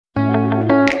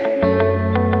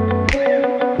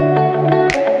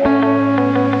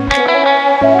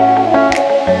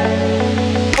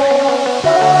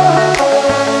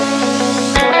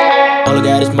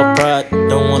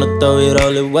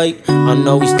wait. I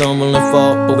know we stumble and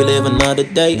fall, but we live another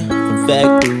day. From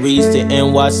factories to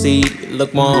NYC,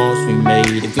 look what homes we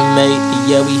made. If we made it,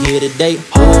 yeah, we here today.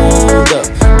 Hold up,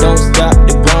 don't stop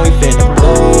the grind, we finna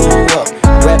blow up.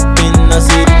 Rapping our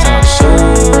city, time to show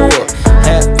up.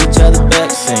 Have each other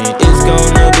back, saying it's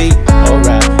gonna be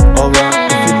alright,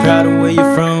 alright. If you're proud of where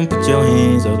you're from, put your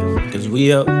hands up, cause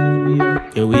we up,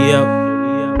 yeah, we up.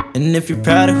 And if you're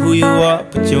proud of who you are,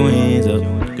 put your hands up,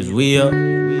 cause we up,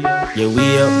 yeah,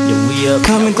 we up, yeah, we up.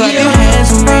 Come and clap your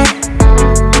hands with me.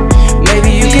 Maybe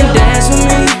you can dance with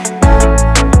me.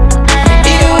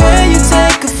 Even when you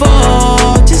take a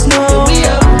fall, just know we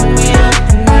up, we up,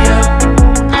 we up.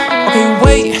 Okay,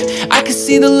 wait, I can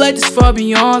see the light that's far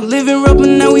beyond. Living rough, but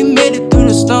now we made it through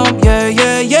the storm. Yeah,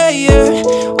 yeah, yeah,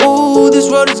 yeah. Ooh, this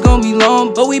road is gonna be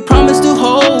long, but we promise to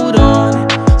hold on.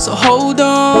 So hold on,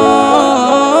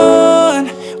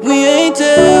 we ain't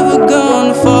ever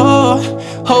gonna fall.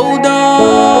 Hold on,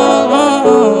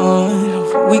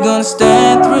 we gonna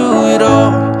stand through it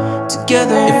all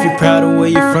together. If you're proud of where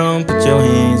you're from, put your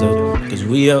hands up, cause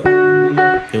we up,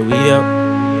 yeah, we up.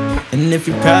 And if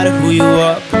you're proud of who you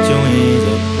are, put your hands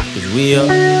up, cause we up,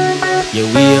 yeah,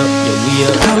 we up, yeah, we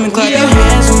up. Come and clap your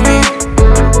hands with me.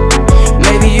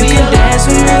 Maybe you can dance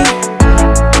with me.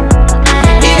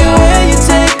 Even when you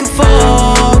take a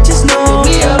fall, just know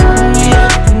we up, we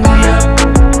up, we up.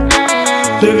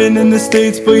 Living in the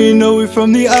States, but you know we're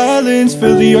from the islands.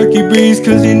 Feel the Arky breeze,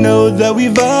 cause you know that we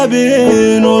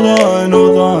vibing. Hold on,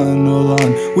 hold on, hold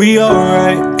on. We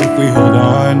alright if we hold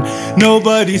on.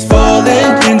 Nobody's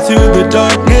falling into the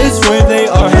darkness where they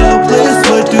are helpless.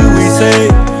 What do we say?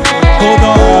 Hold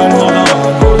on, hold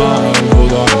on, hold on,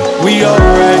 hold on. We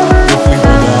alright if we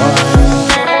hold on.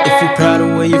 If you're proud of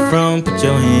where you're from, put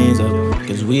your hands up,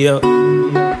 cause we up,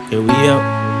 yeah, we up.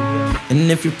 And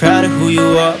if you're proud of who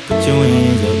you are, put your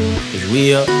hands up, cause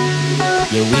we up,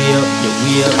 yeah, we up, yeah,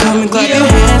 we up. Come and clap your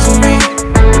hands with me.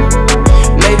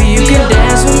 Maybe you can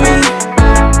dance with me.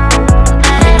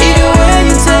 Even when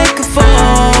you take a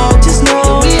fall, just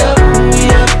know we up, we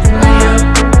up, we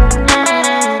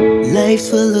up. Life's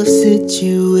full of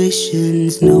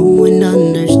situations no one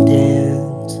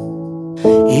understands.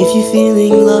 If you're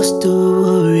feeling lost or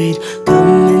worried,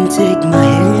 come and take my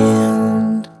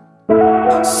hand.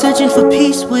 Searching for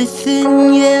peace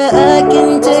within, yeah, I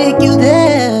can take you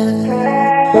there.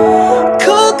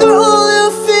 Conquer all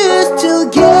your fears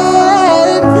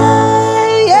together,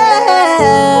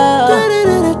 yeah.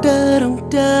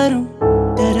 Da-da-da-da-dum-da-dum,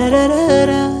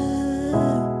 da-da-da-da-da.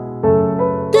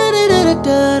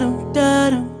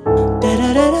 Da-da-da-da-dum-da-dum,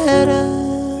 da-da-da-da-da.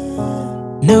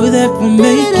 Know that we'll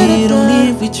make it only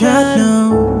if we try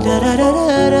now.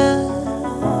 Da-da-da-da-da.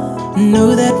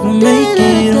 Know that we'll make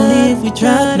it only if we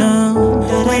try now.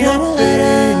 Da-da-da-da-da.